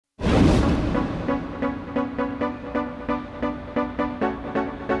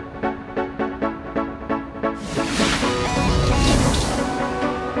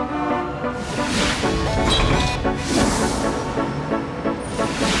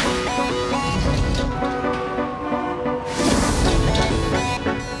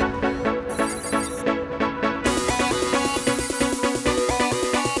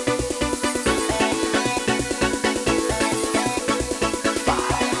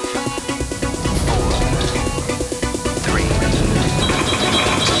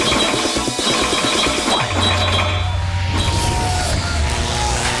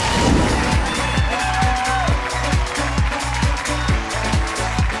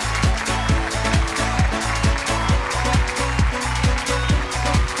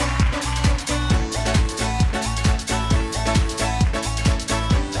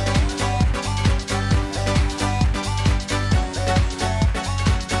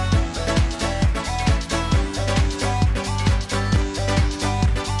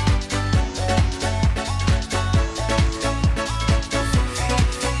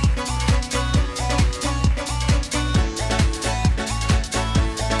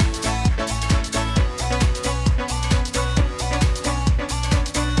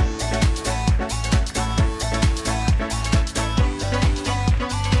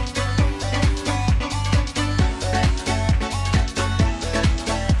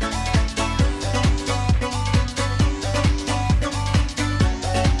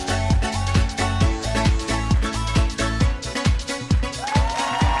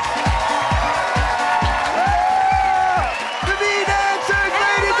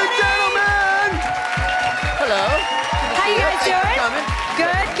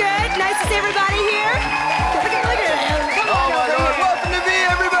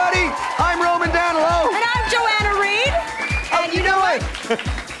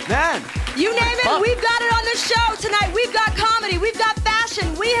Man. You name it, we've got it on the show tonight. We've got comedy, we've got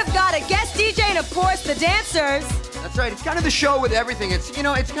fashion, we have got a guest DJ, and of course, the dancers. That's right. It's kind of the show with everything. It's, you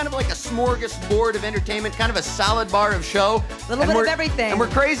know, it's kind of like a smorgasbord of entertainment, kind of a salad bar of show. A little bit of everything. And we're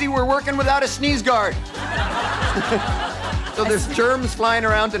crazy. We're working without a sneeze guard. So there's germs flying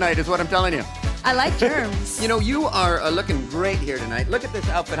around tonight is what I'm telling you. I like germs. You know, you are looking great here tonight. Look at this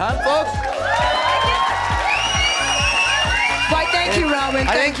outfit, huh, folks? Why, thank you, Roman.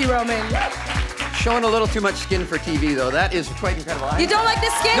 Thank you, Roman. Showing a little too much skin for TV, though. That is quite incredible. You don't like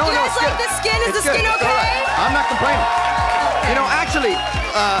the skin? No, you guys like the skin? Is the skin okay? Right. I'm not complaining. Okay. You know, actually,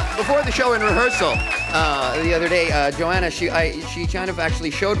 before the show in rehearsal the other day, Joanna, she kind of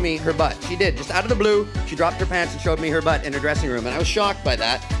actually showed me her butt. She did, just out of the blue. She dropped her pants and showed me her butt in her dressing room, and I was shocked by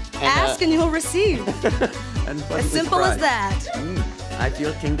that. And, ask and you'll receive. And as simple as that. I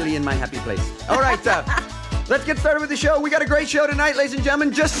feel tingly in my happy place. All right, let's get started with the show. We got a great show tonight, ladies and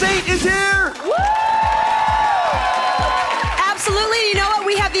gentlemen. Jacynthe is here. Woo! Absolutely. You know what?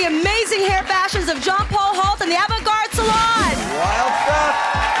 We have the amazing hair fashions of Jean-Paul Holt and the Avant Garde Salon. Wild stuff.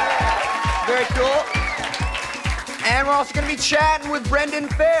 Very cool. And we're also going to be chatting with Brendan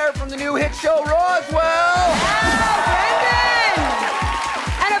Fehr from the new hit show Roswell. Wow, Brendan!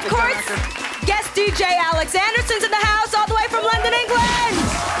 And of course, guest DJ Alex Anderson's in the house all the way from London, England.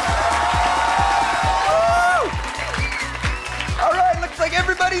 All right, looks like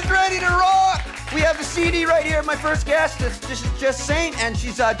everybody's ready to rock. We have the CD right here. My first guest is Jacynthe, and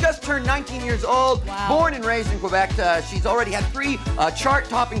she's just turned 19 years old. Wow. Born and raised in Quebec. She's already had 3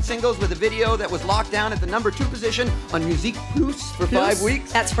 chart-topping singles with a video that was locked down at the #2 position on Musique Plus for 5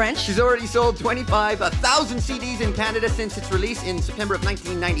 weeks. That's French. She's already sold 25,000 CDs in Canada since its release in September of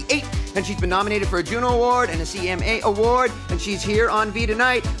 1998, and she's been nominated for a Juno Award and a CMA Award, and she's here on V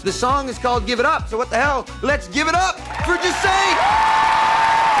tonight. The song is called Give It Up, so what the hell? Let's give it up for Jacynthe!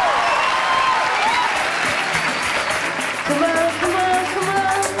 Come on, come on, come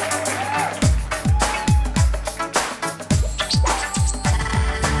on.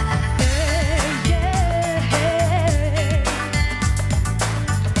 Hey, yeah.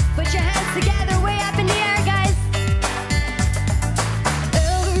 Put your hands together way up in the air, guys.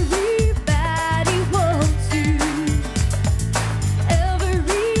 Everybody wants you.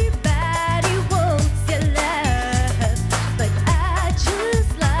 Everybody wants your love. But I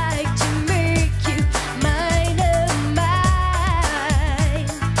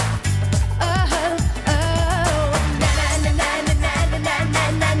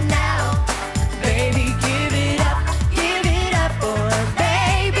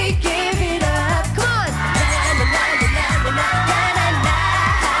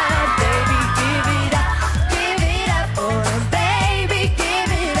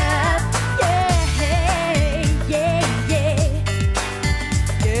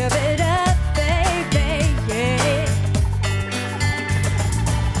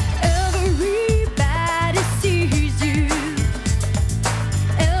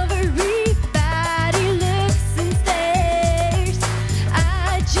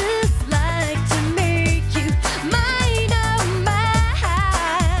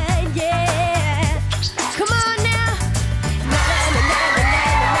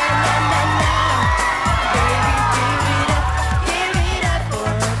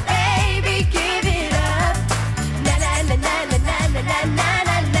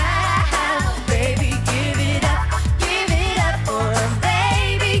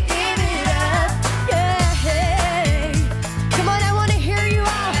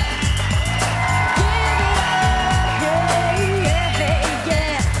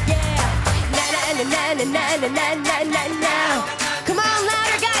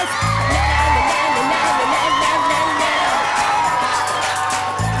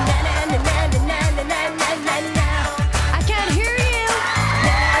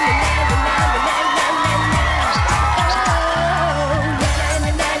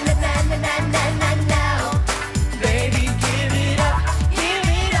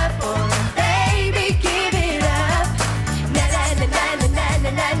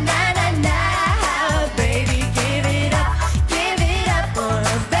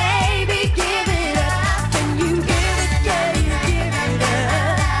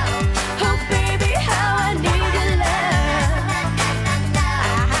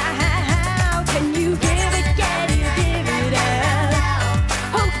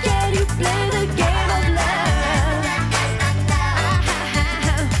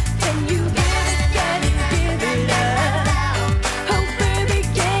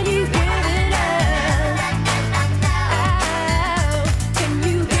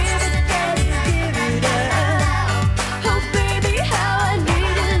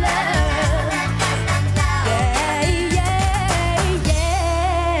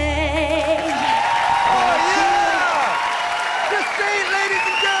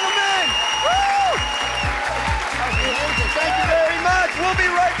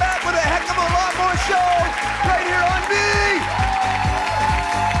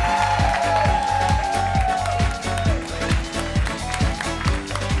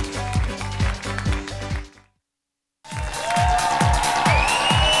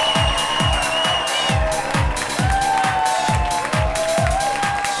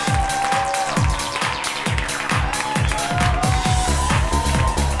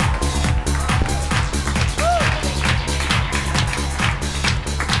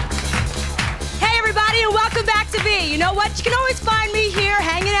be. You know what? You can always find me here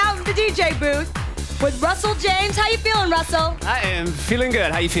hanging out in the DJ booth with Russell James. How you feeling, Russell? I am feeling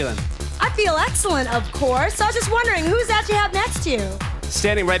good. How you feeling? I feel excellent, of course. So I was just wondering, who's that you have next to you?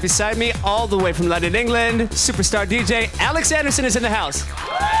 Standing right beside me, all the way from London, England, superstar DJ Alex Anderson is in the house.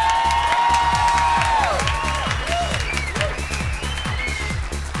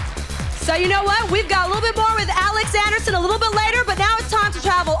 So you know what? We've got a little bit more with Alex Anderson a little bit later, but now it's time to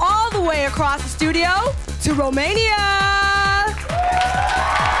travel all the way across the studio to Romania.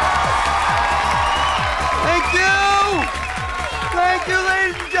 Thank you! Thank you,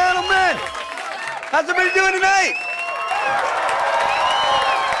 ladies and gentlemen! How's everybody doing tonight?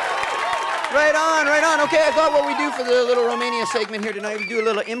 Right on, right on. Okay, I thought what we do for the little Romania segment here tonight, we do a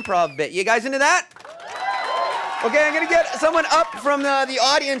little improv bit. You guys into that? Okay, I'm gonna get someone up from the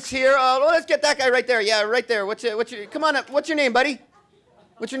audience here. Well, let's get that guy right there. Yeah, right there. What's your? Come on up. What's your name, buddy?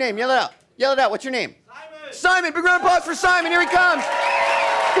 What's your name? Yell it out. Yell it out. What's your name? Simon. Simon. Big round of applause for Simon. Here he comes.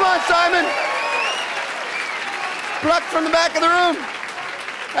 Come on, Simon. Plucked from the back of the room.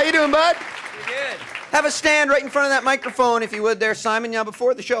 How you doing, bud? Good. Have a stand right in front of that microphone, if you would, there, Simon. Now,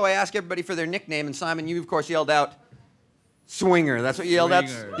 before the show, I asked everybody for their nickname, and Simon, you of course yelled out, "Swinger." That's what you yelled out.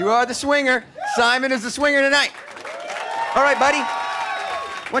 You are the swinger. Simon is the swinger tonight. All right, buddy.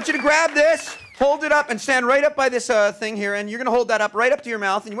 I want you to grab this, hold it up, and stand right up by this thing here, and you're going to hold that up right up to your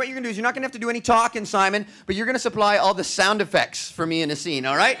mouth, and what you're going to do is you're not going to have to do any talking, Simon, but you're going to supply all the sound effects for me in the scene,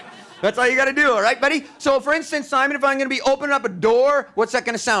 all right? That's all you got to do, all right, buddy? So, for instance, Simon, if I'm going to be opening up a door, what's that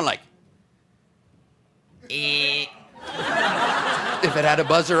going to sound like? If it had a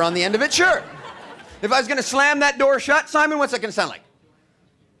buzzer on the end of it, sure. If I was going to slam that door shut, Simon, what's that going to sound like?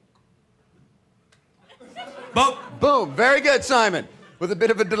 Boom. Boom. Very good, Simon. With a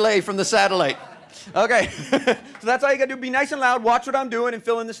bit of a delay from the satellite. Okay. So that's all you got to do. Be nice and loud. Watch what I'm doing and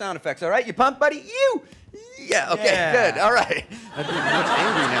fill in the sound effects. All right? You pumped, buddy? You. Yeah. Okay. Yeah. Good. All right. I'm much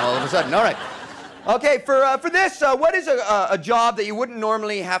angry now all of a sudden. All right. Okay. For this, what is a job that you wouldn't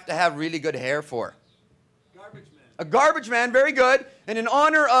normally have to have really good hair for? A garbage man, very good. And in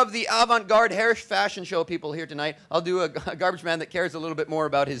honor of the Avant Garde hair fashion show people here tonight, I'll do a garbage man that cares a little bit more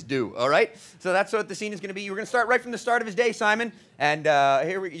about his due, all right? So that's what the scene is going to be. We're going to start right from the start of his day, Simon. And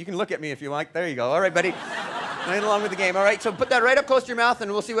you can look at me if you like. There you go. All right, buddy. Right along with the game. All right, so put that right up close to your mouth,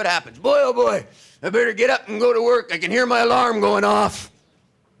 and we'll see what happens. Boy, oh boy, I better get up and go to work. I can hear my alarm going off.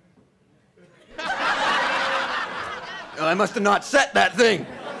 Oh, I must have not set that thing.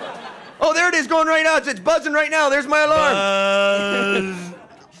 Oh, there it is, going right now. It's buzzing right now. There's my alarm.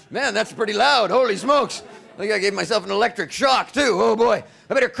 Man, that's pretty loud. Holy smokes. I think I gave myself an electric shock, too. Oh, boy.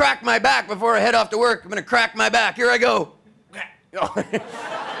 I better crack my back before I head off to work. I'm going to crack my back. Here I go. Oh,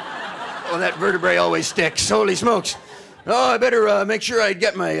 that vertebrae always sticks. Holy smokes. Oh, I better make sure I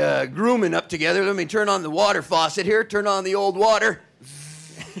get my grooming up together. Let me turn on the water faucet here. Turn on the old water.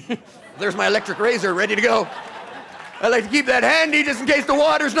 There's my electric razor ready to go. I like to keep that handy just in case the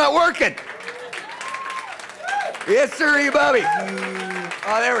water's not working. Yes, sir, Bobby.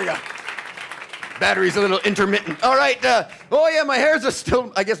 Oh, there we go. Battery's a little intermittent. All right. Oh, yeah, my hair's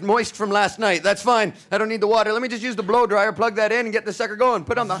still, I guess, moist from last night. That's fine. I don't need the water. Let me just use the blow dryer, plug that in, and get the sucker going.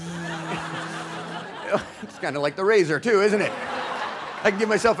 Put on the... It's kind of like the razor, too, isn't it? I can give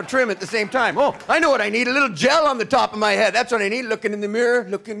myself a trim at the same time. Oh, I know what I need. A little gel on the top of my head. That's what I need. Looking in the mirror,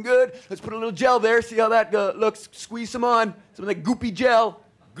 looking good. Let's put a little gel there. See how that looks. Squeeze some on. Some of that goopy gel.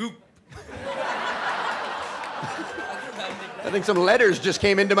 Goop. I think some letters just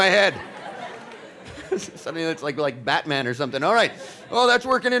came into my head. Something that's like Batman or something. All right. Oh, that's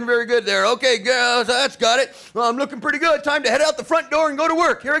working in very good there. Okay, girls, that's got it. Well, I'm looking pretty good. Time to head out the front door and go to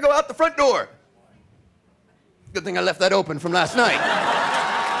work. Here I go, out the front door. Good thing I left that open from last night.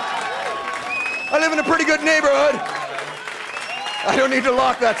 I live in a pretty good neighborhood. I don't need to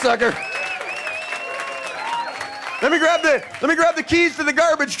lock that sucker. Let me grab the keys to the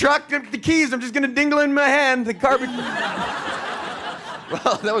garbage truck. The keys, I'm just gonna dingle in my hand. The garbage.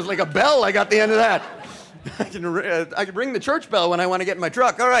 Well, that was like a bell. I got the end of that. I can ring the church bell when I want to get in my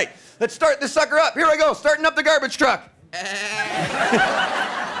truck. All right, let's start this sucker up. Here I go, starting up the garbage truck.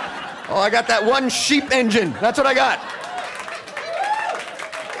 Oh, I got that one sheep engine. That's what I got.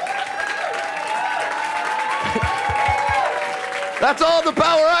 That's all the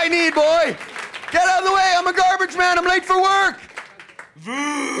power I need, boy. Get out of the way. I'm a garbage man. I'm late for work.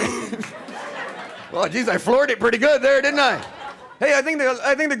 Well, geez, I floored it pretty good there, didn't I? Hey, I think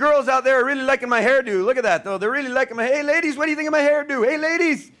the girls out there are really liking my hairdo. Look at that, though. They're really liking my... Hey, ladies, what do you think of my hairdo? Hey,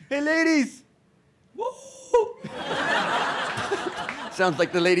 ladies. Hey, ladies. Woo! Sounds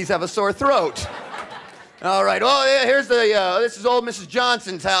like the ladies have a sore throat. All right. Oh, yeah, here's the, this is old Mrs.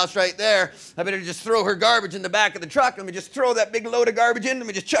 Johnson's house right there. I better just throw her garbage in the back of the truck. Let me just throw that big load of garbage in. Let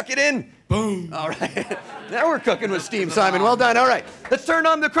me just chuck it in. Boom. All right. Now we're cooking with steam, Simon. Well done. All right. Let's turn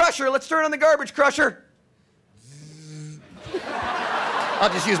on the crusher. Let's turn on the garbage crusher.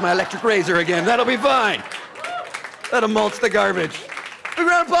 I'll just use my electric razor again. That'll be fine. That'll mulch the garbage. A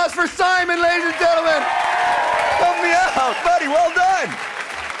round of applause for Simon, ladies and gentlemen. Help me out, buddy. Well done.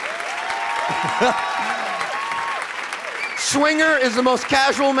 Swinger is the most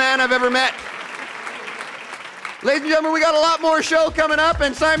casual man I've ever met. Ladies and gentlemen, we got a lot more show coming up,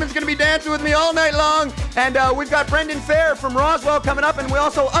 and Simon's going to be dancing with me all night long. And we've got Brendan Fehr from Roswell coming up, and we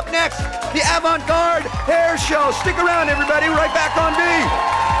also, up next, the Avant Garde hair show. Stick around, everybody. Right back on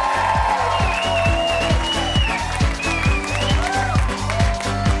V.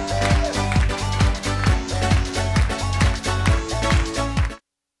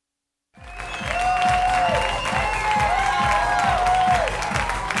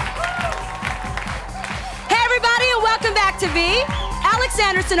 To be Alex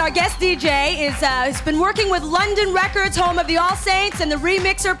Anderson, our guest DJ, has been working with London Records, home of the All Saints, and the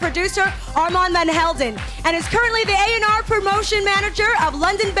remixer producer Armand Van Helden, and is currently the A&R promotion manager of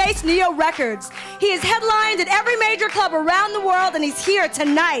London-based Neo Records. He has headlined at every major club around the world, and he's here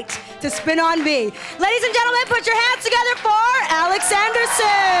tonight to spin on V. Ladies and gentlemen, put your hands together for Alex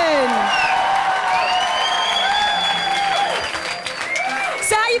Anderson.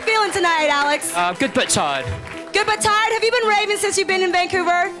 So how you feeling tonight, Alex? Good but tired. Good but tired? Have you been raving since you've been in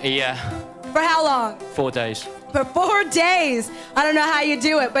Vancouver? Yeah. For how long? 4 days. For 4 days. I don't know how you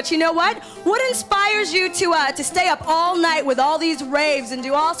do it, but you know what? What inspires you to stay up all night with all these raves and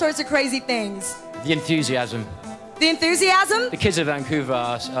do all sorts of crazy things? The enthusiasm. The enthusiasm? The kids of Vancouver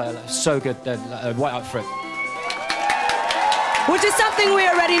are so good. They're right up for it. Which is something we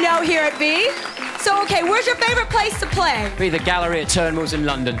already know here at V. So, okay, where's your favorite place to play? Be the Gallery at Turnmills in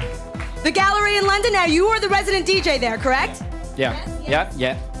London. The Gallery in London. Now, you are the resident DJ there, correct? Yeah. Yes.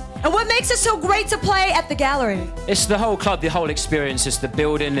 Yeah. And what makes it so great to play at the Gallery? It's the whole club, the whole experience. It's the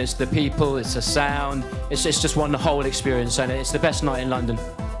building, it's the people, it's the sound. It's just one whole experience, and it's the best night in London.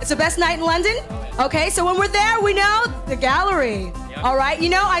 It's the best night in London? Okay, so when we're there, we know the Gallery. Yep. All right, you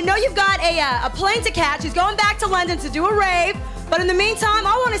know, I know you've got a plane to catch. He's going back to London to do a rave, but in the meantime,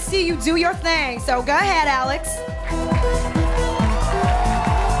 I want to see you do your thing. So go ahead, Alex.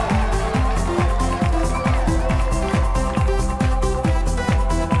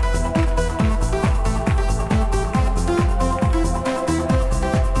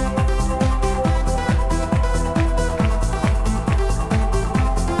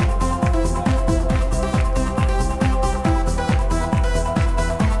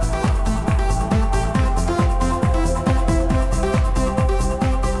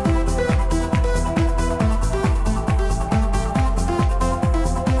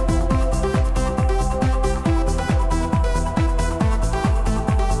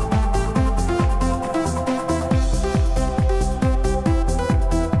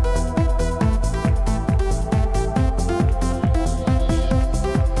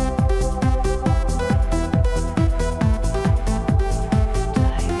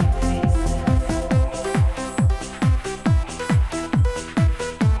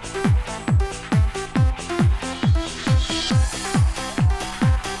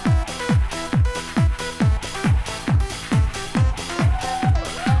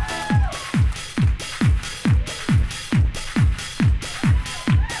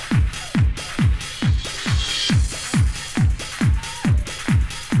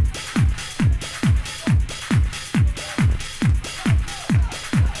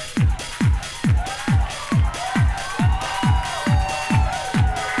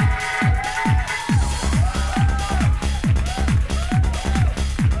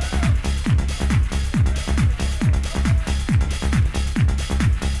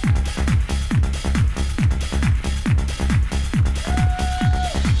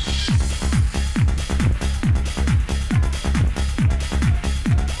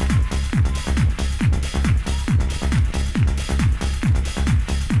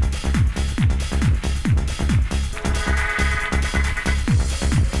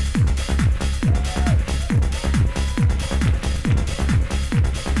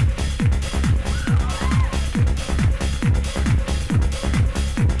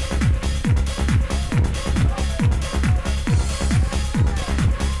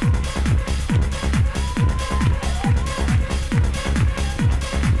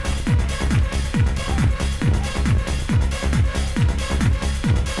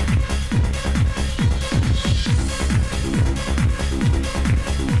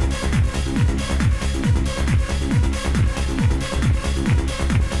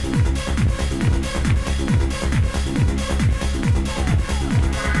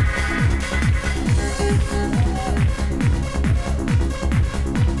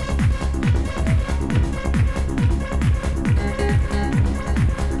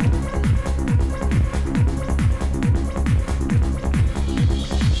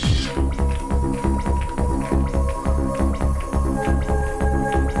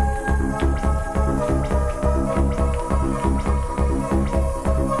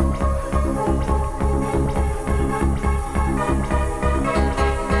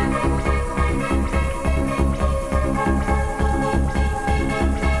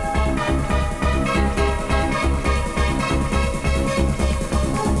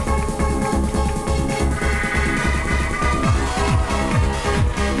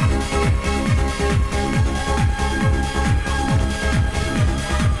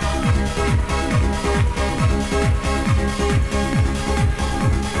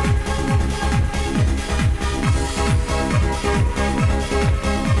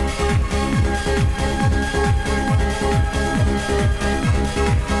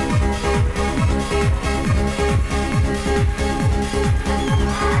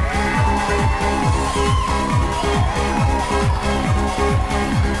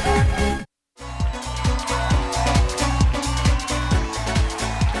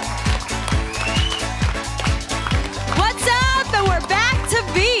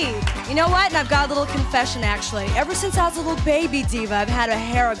 You know what? And I've got a little confession, actually. Ever since I was a little baby diva, I've had a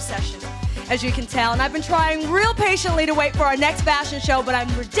hair obsession, as you can tell. And I've been trying real patiently to wait for our next fashion show, but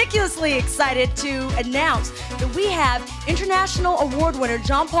I'm ridiculously excited to announce that we have international award winner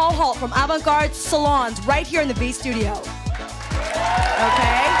John Paul Holt from Avant Garde Salons right here in the B Studio.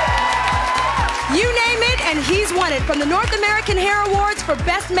 Okay? You name it, and he's won it. From the North American Hair Awards for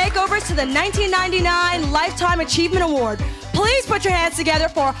Best Makeovers to the 1999 Lifetime Achievement Award. Please put your hands together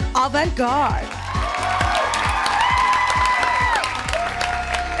for Avant Garde.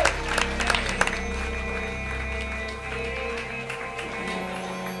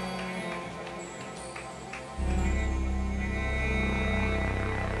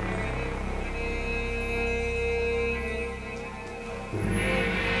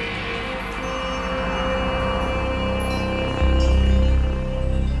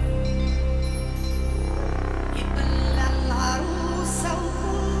 La la rusa,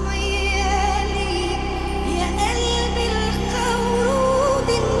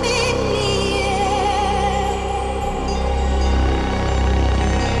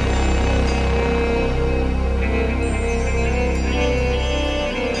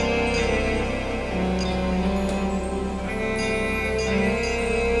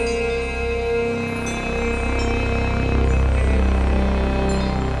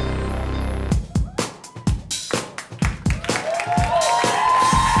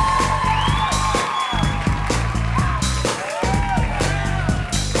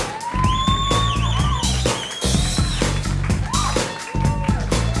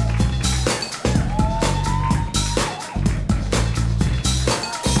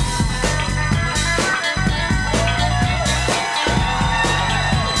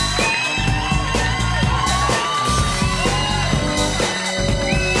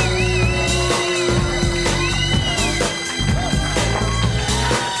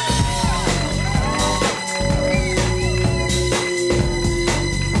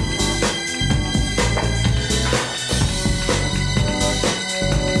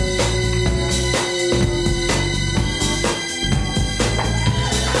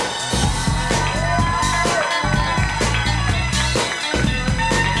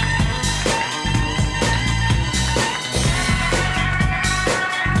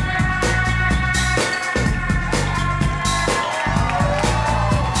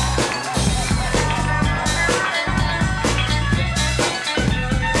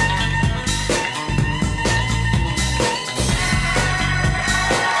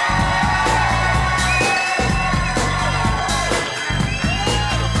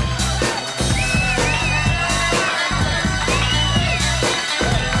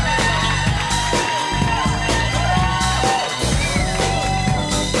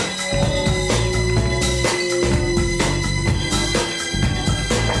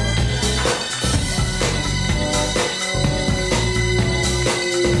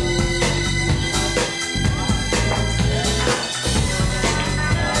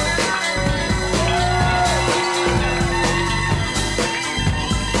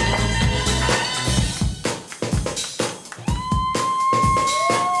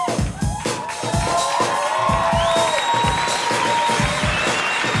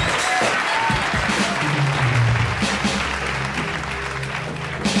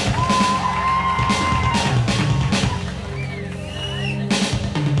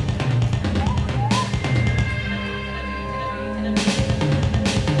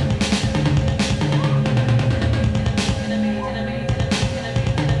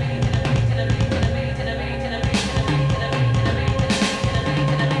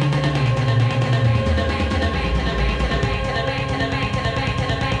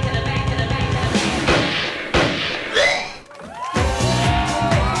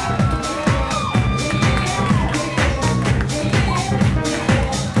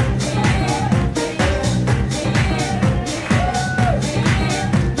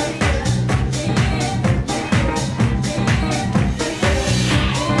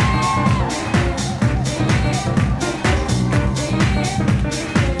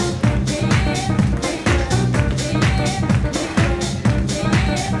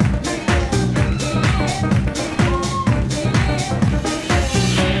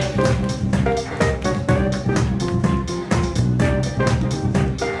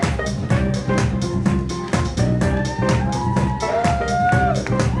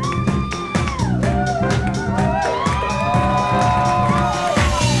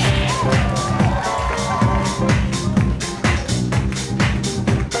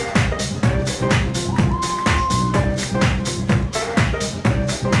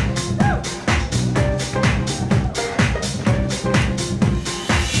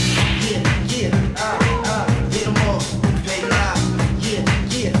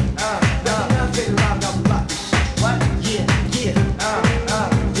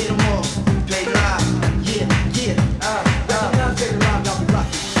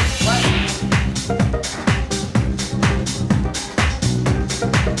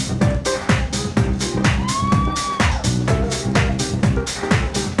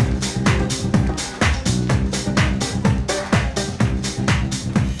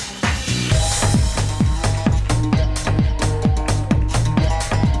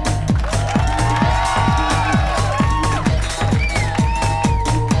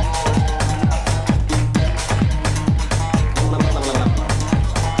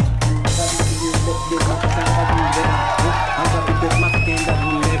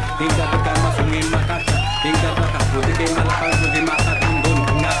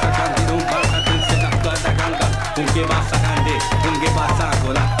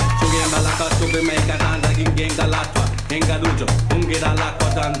 de meka tanda gingenga latwa Enga lujo, unge da lakwa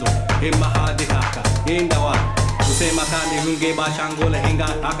dando Hima hadi haka, inda wa Kusema kani hunge ba shangole Hinga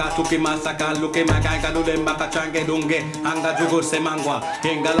haka tuki masaka Luke maka dude maka change dunge Hanga jugo semangwa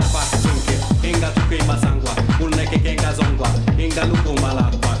Hinga lakwa sunke Hinga tuki masangwa Uneke kenga zongwa Hinga luku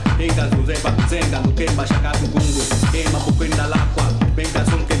malakwa Hinga zuzeba kuzenga Luke mashaka tukungu Hima bukwenda lakwa Benga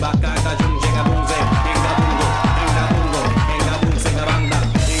sunke baka Hinga junjega bunze Hinga bungo Hinga bungo Hinga bunse garanda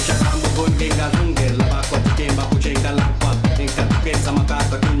Hinga kambu kun hinga zunge Labako tikemba kuchenga lakwa Hinga tukesa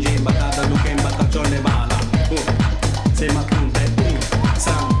makata kunjimba Kada luke mbaka chone bala Sema kunte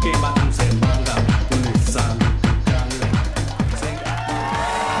Sam kemba tunse manga Unisan Janle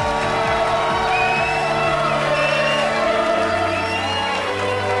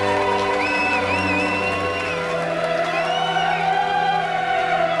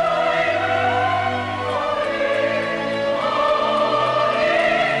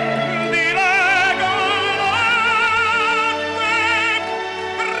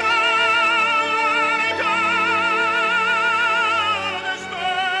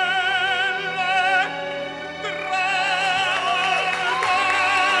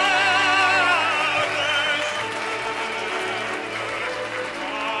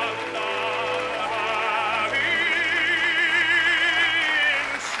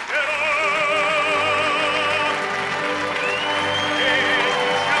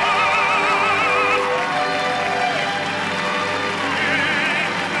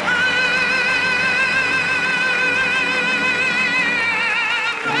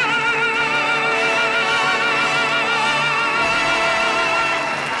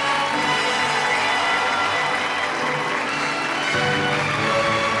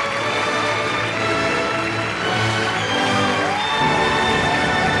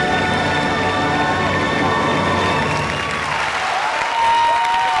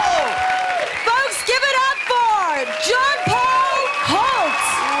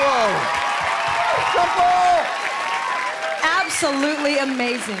Absolutely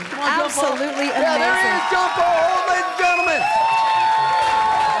amazing. Absolutely amazing. Yeah, there he is, John Paul, ladies and gentlemen.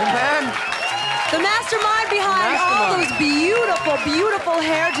 And the mastermind behind all those beautiful, beautiful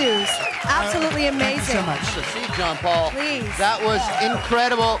hairdos. Absolutely amazing. Thank you so much to see John Paul. Please. That was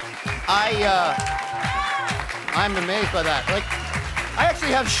incredible. I'm amazed by that. Like, I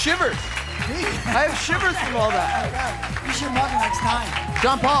actually have shivers. I have shivers from all that. You should mug next time.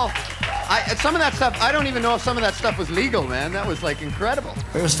 John Paul, some of that stuff, I don't even know if some of that stuff was legal, man. That was like incredible.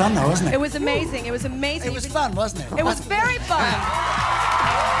 It was fun though, wasn't it? It was amazing. It was amazing. It was fun, wasn't it? It was very fun.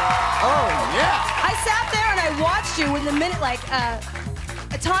 Oh, yeah. I sat there and I watched you in the minute, like a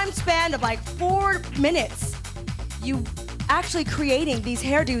time span of like 4 minutes. You actually creating these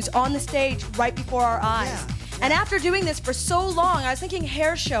hairdos on the stage right before our eyes. Yeah. And after doing this for so long, I was thinking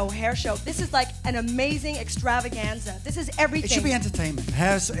hair show. This is like an amazing extravaganza. This is everything. It should be entertainment.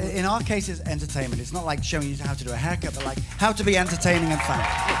 Hair's, in our case, it's entertainment. It's not like showing you how to do a haircut, but like how to be entertaining and fun.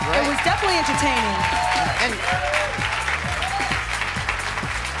 It was definitely entertaining. And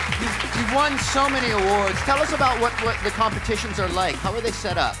you've won so many awards. Tell us about what the competitions are like. How are they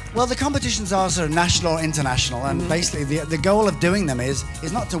set up? Well, the competitions are sort of national or international, and basically the goal of doing them is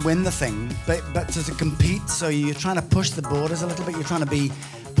not to win the thing, but to compete. So you're trying to push the borders a little bit. You're trying to be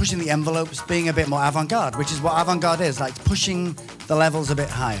pushing the envelopes, being a bit more avant-garde, which is what avant-garde is, like pushing the levels a bit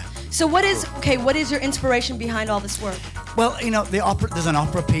higher. So what is your inspiration behind all this work? Well, you know, there's an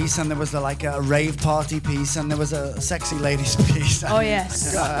opera piece, and there was like a rave party piece, and there was a sexy ladies piece. Oh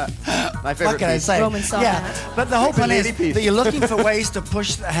yes. My favorite What can I piece. say? Roman saw yeah, that. but the whole Sexy point is lady piece. that you're looking for ways to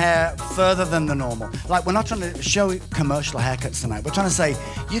push the hair further than the normal. Like, we're not trying to show commercial haircuts tonight. We're trying to say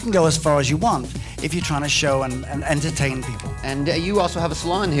you can go as far as you want if you're trying to show and entertain people. And you also have a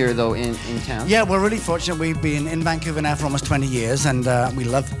salon here, though, in town. Yeah, we're really fortunate. We've been in Vancouver now for almost 20 years, and we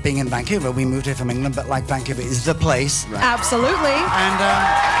love being in Vancouver. We moved here from England, but like Vancouver is the place. Right. Absolutely. And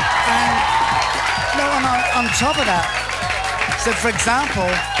on top of that, so for example,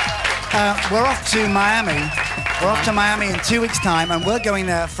 we're off to Miami. We're off to Miami in 2 weeks' time, and we're going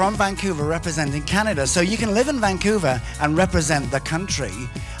there from Vancouver representing Canada. So you can live in Vancouver and represent the country,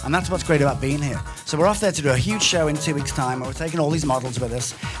 and that's what's great about being here. So we're off there to do a huge show in 2 weeks' time, and we're taking all these models with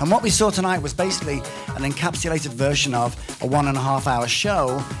us. And what we saw tonight was basically an encapsulated version of a 1.5 hour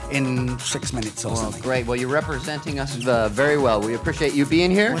show in 6 minutes or something. Great. Well, you're representing us very well. We appreciate you being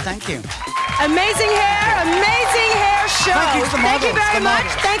here. Well, thank you. Amazing hair show. Thank you to the Thank you models, very the much.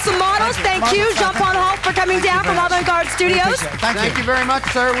 models. Thanks to models. Thank you, Models, Jean-Paul Hall, for coming down from Avant Garde Studios. Thank you very much,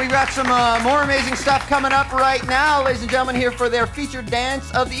 sir. We've got some more amazing stuff coming up right now, ladies and gentlemen, here for their featured dance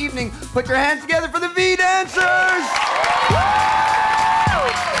of the evening. Put your hands together for the V Dancers!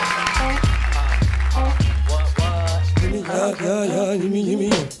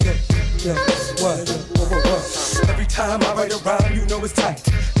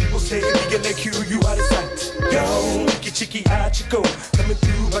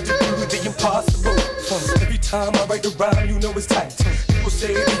 about to do the impossible. Every time I write a rhyme, you know it's tight. People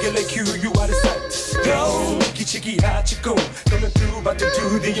say BLAQ, you out of sight. Yo, chicky, hot you go. Coming through, about to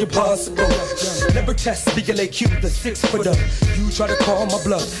do the impossible. Never test BLAQ, the 6-footer. You try to call my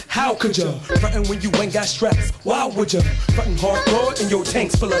bluff, how could you? Frontin' when you ain't got straps, why would you? Frontin' hardcore and your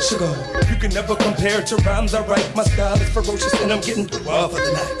tank's full of sugar. You can never compare to rhymes I write. My style is ferocious and I'm getting wild for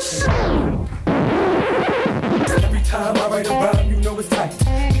the night. Every time I write a rhyme, you know it's tight.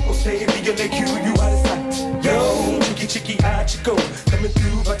 People say BLAQ, you out of sight. Yo, chicky, hot you go. Coming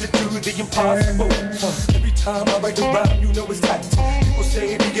through, about to do the impossible. Every time I write a rhyme, you know it's tight. People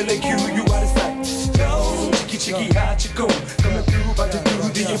say BLAQ, you out of sight. Yo, chicky, hot you go. Coming through, about to do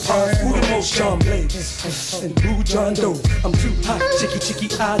the impossible. Who the most John Blaze? And who John Doe? I'm too hot, chicky,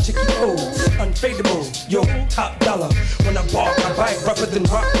 oh. Unfadable, yo, top dollar. When I bark, I bite rougher than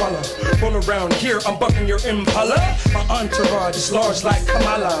Rottweiler. Roll around here, I'm bucking your Impala. My entourage is large like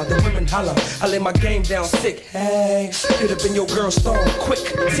Kamala. The women holler, I lay my game down sick. Hey, get up in your girl's thong, quick,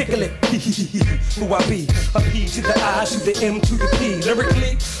 tickle it. Who I be? A P to the I, to the M, to the P.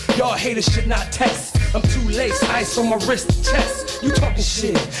 Lyrically, y'all haters should not test. I'm too lace, ice on my wrist and chest. You talking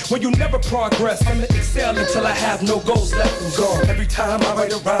shit when you never progress. I'ma excel until I have no goals left and gone. Every time I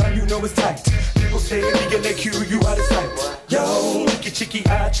write a rhyme, you know it's tight. People say BLAQ, you out of sight. Yo, chicky,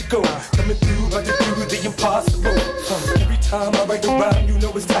 hot you go. Coming through, about to do the impossible. Every time I write a rhyme, you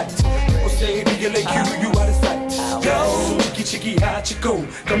know it's tight. People say BLAQ, you out of sight. Yo, chicky, hot you go.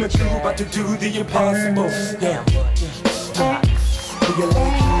 Coming through, about to do the impossible. Yeah,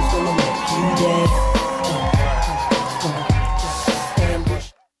 BLAQ's gonna make you dance.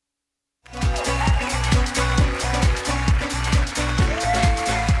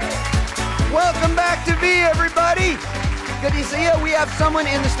 Welcome back to V, everybody. Good to see you. We have someone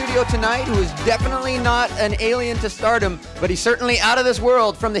in the studio tonight who is definitely not an alien to stardom, but he's certainly out of this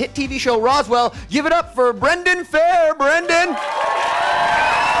world. From the hit TV show Roswell, give it up for Brendan Fehr. Brendan,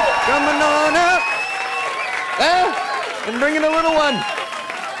 coming on up. And bringing a little one.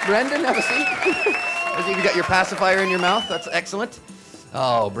 Brendan, have a seat. You got your pacifier in your mouth. That's excellent.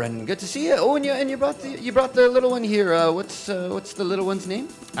 Oh, Brendan, good to see you. Oh, and you brought the little one here. What's the little one's name?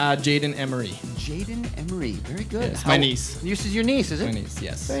 Jaden Emery. Jaden Emery, very good. Yes, my niece. This is your niece, is it? My niece,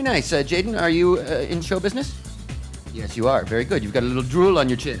 yes. Very nice. Jaden, are you in show business? Yes, you are. Very good. You've got a little drool on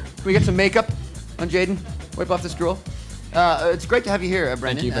your chin. Can we get some makeup on Jaden? Wipe off this drool. It's great to have you here,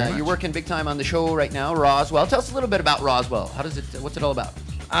 Brendan. Thank you very much. You're working big time on the show right now, Roswell. Tell us a little bit about Roswell. What's it all about?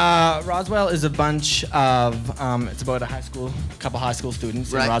 Roswell is a bunch of, it's about a couple high school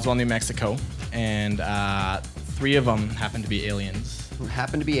students in Roswell, New Mexico, and 3 of them happen to be aliens.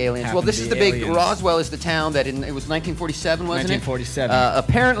 Well, this is the big, Roswell is the town that it was 1947, wasn't it? 1947.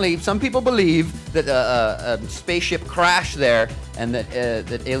 Apparently, some people believe that a spaceship crashed there and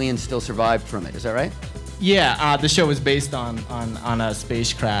that aliens still survived from it. Is that right? Yeah, the show is based on a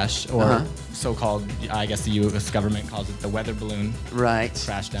space crash, or so-called, I guess the U.S. government calls it the weather balloon. Right.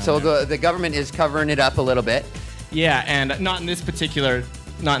 Crash down. So there. the government is covering it up a little bit. Yeah, and not in this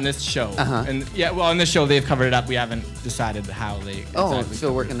show. And yeah, well, in this show they've covered it up. We haven't decided how they. Exactly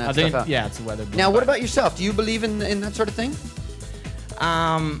still working that stuff out. Yeah, it's a weather balloon. Now, what about yourself? Do you believe in that sort of thing?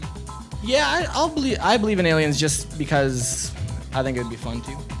 Yeah, I believe in aliens just because I think it would be fun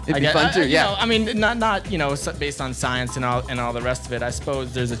too. It'd be fun too, yeah. You know, I mean, not based on science and all the rest of it. I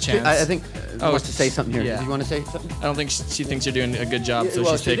suppose there's a chance. I think wants to say something here. Yeah. Do you want to say something? I don't think she thinks you're doing a good job, so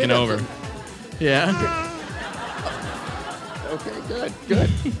well, she's taking over. Yeah. Okay, good.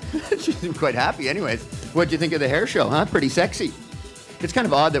 She seemed quite happy anyways. What do you think of the hair show, huh? Pretty sexy. It's kind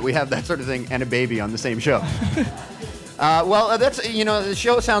of odd that we have that sort of thing and a baby on the same show. Well, that's, the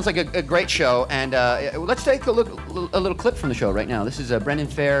show sounds like a great show, and let's take a little clip from the show right now. This is Brendan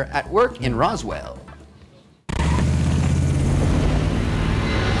Fehr at work in Roswell.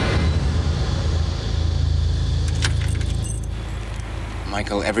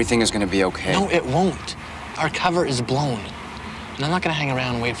 Michael, everything is going to be okay. No, it won't. Our cover is blown. And I'm not going to hang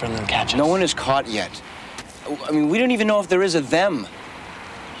around and wait for them to catch us. No one is caught yet. I mean, we don't even know if there is a them.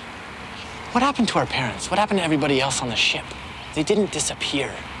 What happened to our parents? What happened to everybody else on the ship? They didn't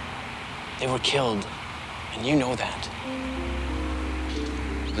disappear. They were killed. And you know that.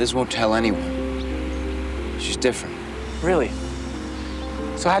 Liz won't tell anyone. She's different. Really?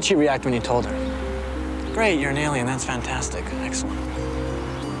 So how'd she react when you told her? Great, you're an alien. That's fantastic. Excellent.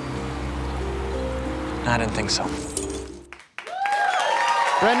 I didn't think so.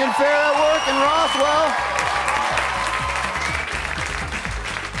 Brendan Fehr at work in Roswell.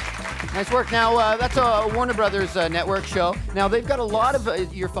 Nice work. Now, that's a Warner Brothers network show. Now, they've got a lot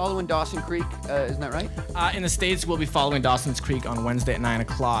of, you're following Dawson Creek, isn't that right? In the States, we'll be following Dawson's Creek on Wednesday at 9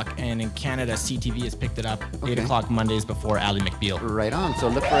 o'clock, and in Canada, CTV has picked it up 8 o'clock Mondays before Ally McBeal. Right on, so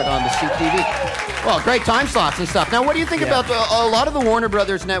look for it on the CTV. Well, great time slots and stuff. Now, what do you think about a lot of the Warner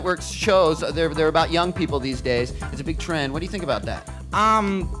Brothers network shows? They're about young people these days. It's a big trend. What do you think about that?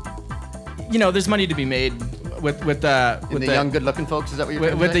 You know, there's money to be made with the young, good-looking folks. Is that what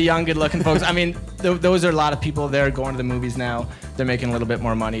you're with the young, good-looking folks? I mean, those are a lot of people. They're going to the movies now. They're making a little bit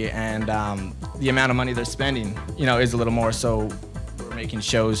more money, and the amount of money they're spending, you know, is a little more. So we're making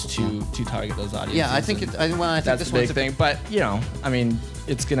shows to target those audiences. Yeah, I think that's this the big one's thing. But you know, I mean,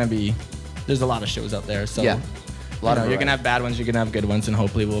 it's gonna be. There's a lot of shows out there, so yeah. You're gonna have bad ones, you're gonna have good ones, and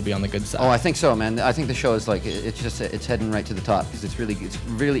hopefully we'll be on the good side. Oh, I think so, man. I think the show is like it's heading right to the top because it's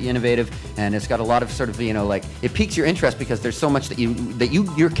really innovative, and it's got a lot of sort of, you know, like it piques your interest because there's so much that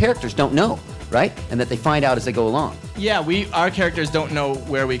your characters don't know, right? And that they find out as they go along. Yeah, our characters don't know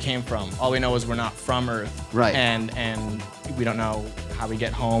where we came from. All we know is we're not from Earth, right? And we don't know how we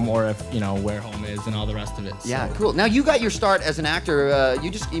get home or if, you know, where home is and all the rest of it. So. Yeah, cool. Now you got your start as an actor.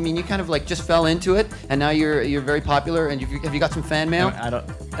 You kind of like just fell into it, and now you're very popular. And have you got some fan mail?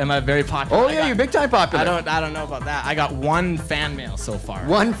 Am I very popular? Oh yeah, you're big time popular. I don't know about that. I got one fan mail so far.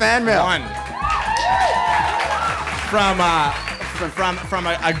 One fan mail. One. From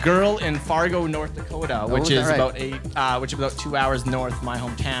a girl in Fargo, North Dakota, which is about 2 hours north of my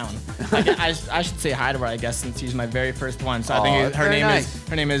hometown. I should say hi to her, I guess, since she's my very first one. So I think her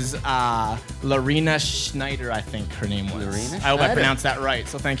name is Larina Schneider. I think her name was. Larina I hope I pronounced that right.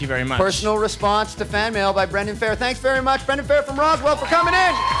 So thank you very much. Personal response to fan mail by Brendan Fehr. Thanks very much, Brendan Fehr from Roswell, for coming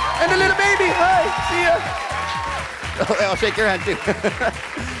in. And the little baby. Hi. See ya. I'll shake your hand too.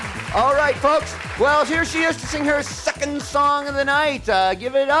 All right, folks. Well, here she is to sing her second song of the night.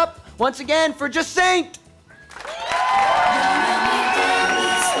 Give it up once again for Jacynthe.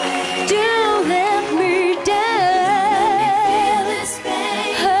 Don't let me down.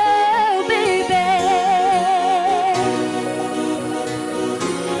 Oh, baby.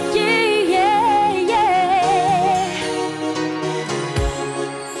 Yeah, yeah, yeah.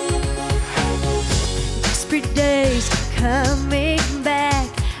 Desperate days coming back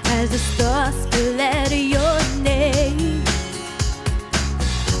as the stars spill out of your name.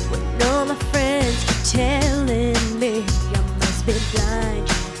 When all my friends keep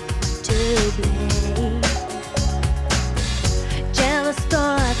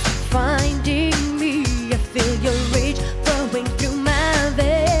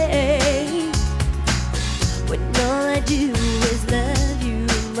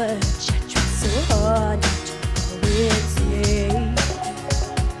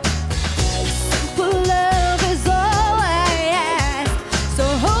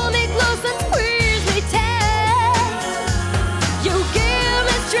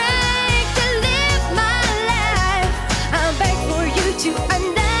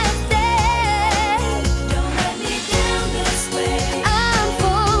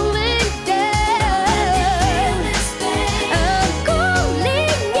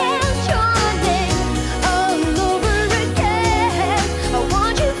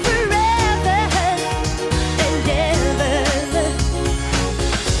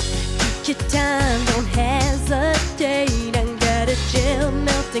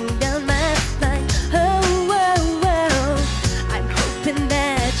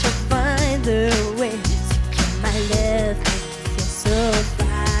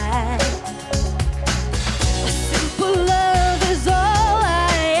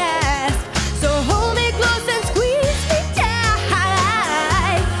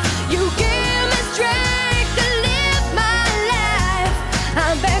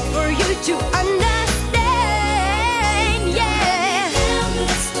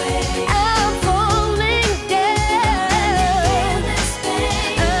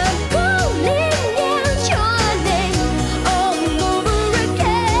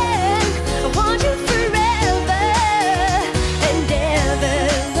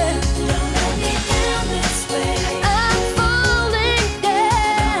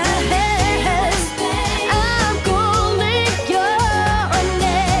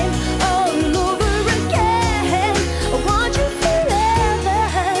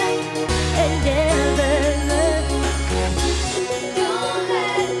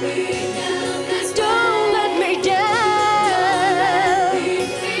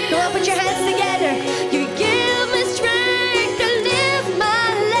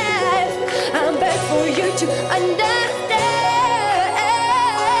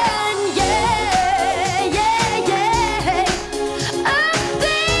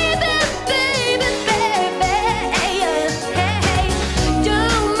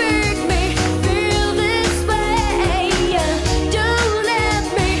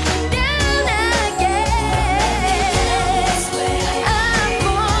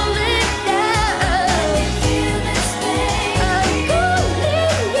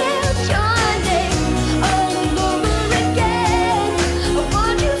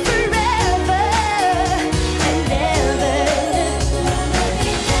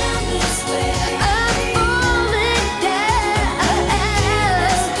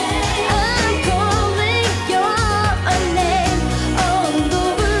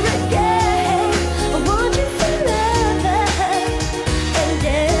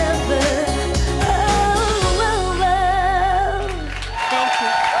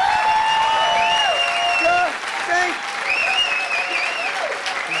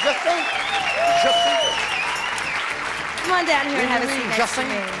Jacynthe. Jacynthe. Come on down here and have a seat next to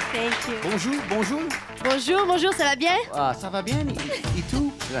me. Thank you. Bonjour, bonjour. Bonjour, bonjour, ça va bien? Ça va bien? Et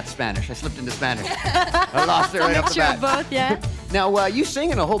tout? That's Spanish. I slipped into Spanish. I lost it right off the Mixture bat. of both, yeah. Now, you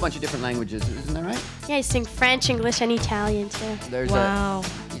sing in a whole bunch of different languages, isn't that right? Yeah, I sing French, English, and Italian too. There's Wow.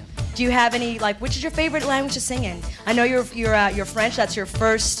 Do you have any, like, which is your favorite language to sing in? I know you're French, that's your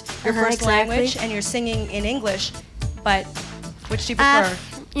first exactly. language, and you're singing in English, but which do you prefer?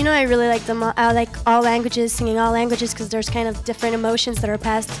 You know, I really like them. I like all languages, singing all languages, because there's kind of different emotions that are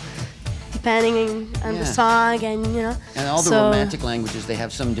passed depending on the song, and you know. And all the romantic languages, they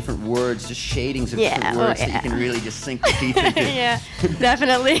have some different words, just shadings of different words that you can really just sink your teeth into. Yeah,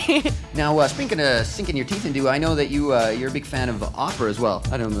 definitely. Now, speaking of sinking your teeth into, I know that you're a big fan of opera as well.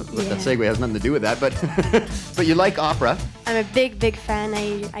 I don't know what that segue has nothing to do with that, but but you like opera. I'm a big fan.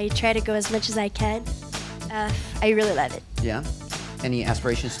 I try to go as much as I can. I really love it. Yeah. Any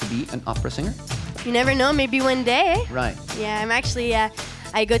aspirations to be an opera singer? You never know. Maybe one day. Right. Yeah, I'm actually.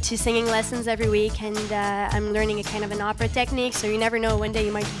 I go to singing lessons every week, and I'm learning a kind of an opera technique. So you never know. One day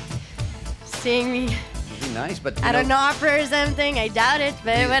you might sing me. It'd be nice, but I don't know opera or something. I doubt it,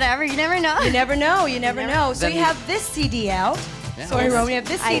 but whatever. You never know. You never know. You never know. So Then you have this CD out. Yeah. Sorry, Roman, you have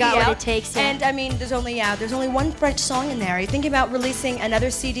this CD I got out. what it takes. Yeah. And I mean, there's only one French song in there. Are you thinking about releasing another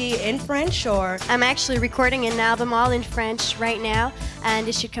CD in French, or? I'm actually recording an album all in French right now, and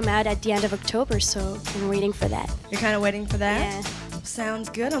it should come out at the end of October. So I'm waiting for that. You're kind of waiting for that? Yeah. Sounds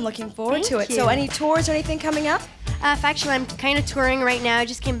good. I'm looking forward to it. Thank So you. any tours or anything coming up? Actually, I'm kind of touring right now. I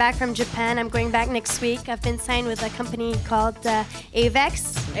just came back from Japan. I'm going back next week. I've been signed with a company called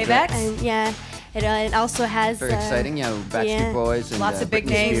Avex. Avex? And yeah, it also has... Very exciting, Backstreet Boys and lots of big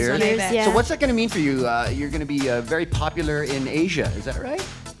Britney names Spears. on Avex. Yeah. So what's that going to mean for you? You're going to be very popular in Asia, is that right?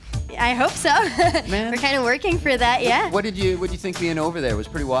 I hope so. Man. We're kind of working for that, yeah. What did you think being over there? It was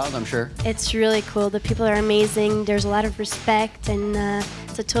pretty wild, I'm sure. It's really cool. The people are amazing. There's a lot of respect, and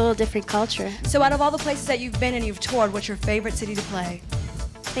it's a total different culture. So out of all the places that you've been and you've toured, what's your favorite city to play?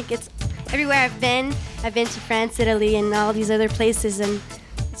 I think it's everywhere I've been to France, Italy, and all these other places, and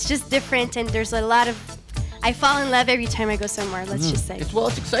it's just different, and there's a lot of... I fall in love every time I go somewhere, let's just say. It's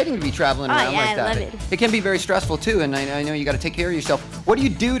exciting to be traveling around like that. I love it. It can be very stressful too, and I know you got to take care of yourself. What do you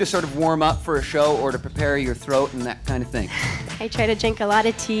do to sort of warm up for a show or to prepare your throat and that kind of thing? I try to drink a lot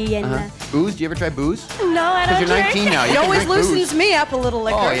of tea and... Booze? Do you ever try booze? No, I don't Because you're 19 now. You It can always drink booze. loosens me up a little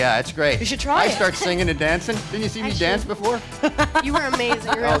liquor. Oh yeah, it's great. You should try I it. start singing and dancing. Didn't you see me Actually- dance before? You were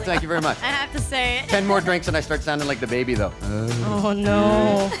amazing, really. Oh, thank you very much. I have to say it. 10 more drinks and I start sounding like the baby though. Oh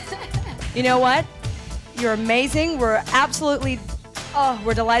no. You know what? You're amazing. We're absolutely,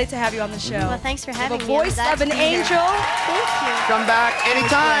 we're delighted to have you on the show. Well, thanks for You have having a me. I'm voice glad of to an be here. angel. Thank you. Come back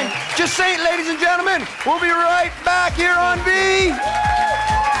anytime. Jacynthe, ladies and gentlemen. We'll be right back here on V.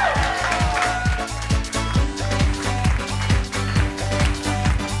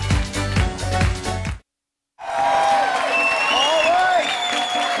 All right.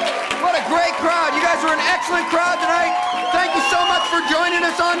 What a great crowd. You guys were an excellent crowd tonight. Thank you so much for joining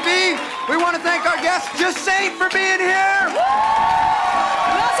us on V. We want to thank our guest, Jacynthe, for being here.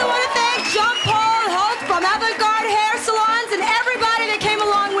 We also want to thank Jean-Paul Holt from Avant Garde Hair Salons and everybody that came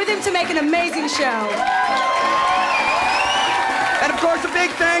along with him to make an amazing show. And of course, a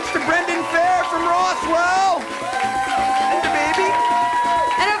big thanks to Brendan Fehr from Roswell. And the baby.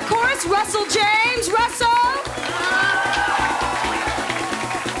 And of course, Russell James. Russell.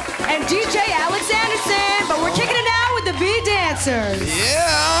 And DJ Alex Anderson. But we're kicking it out with the V Dancers.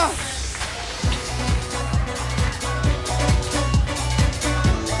 Yeah.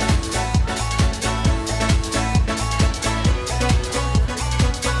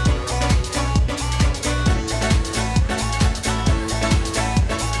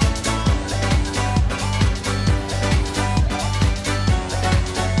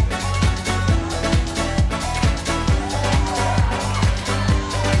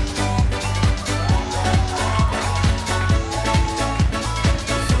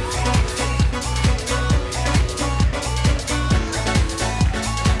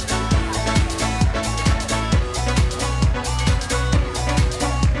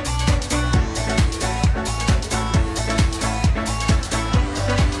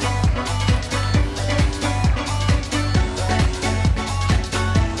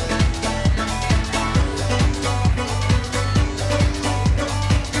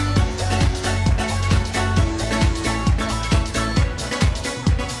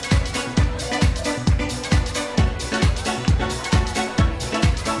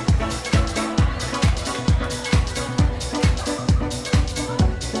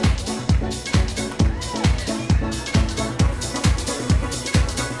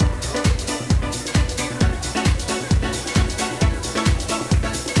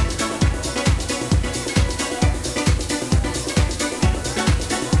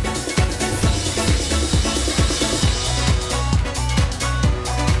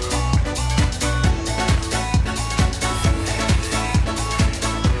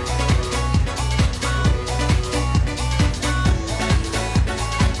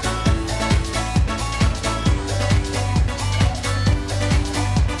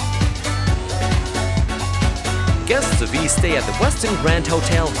 vis-a-vis stay at the Westin Grand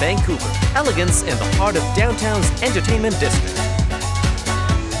Hotel, Vancouver. Elegance in the heart of downtown's entertainment district.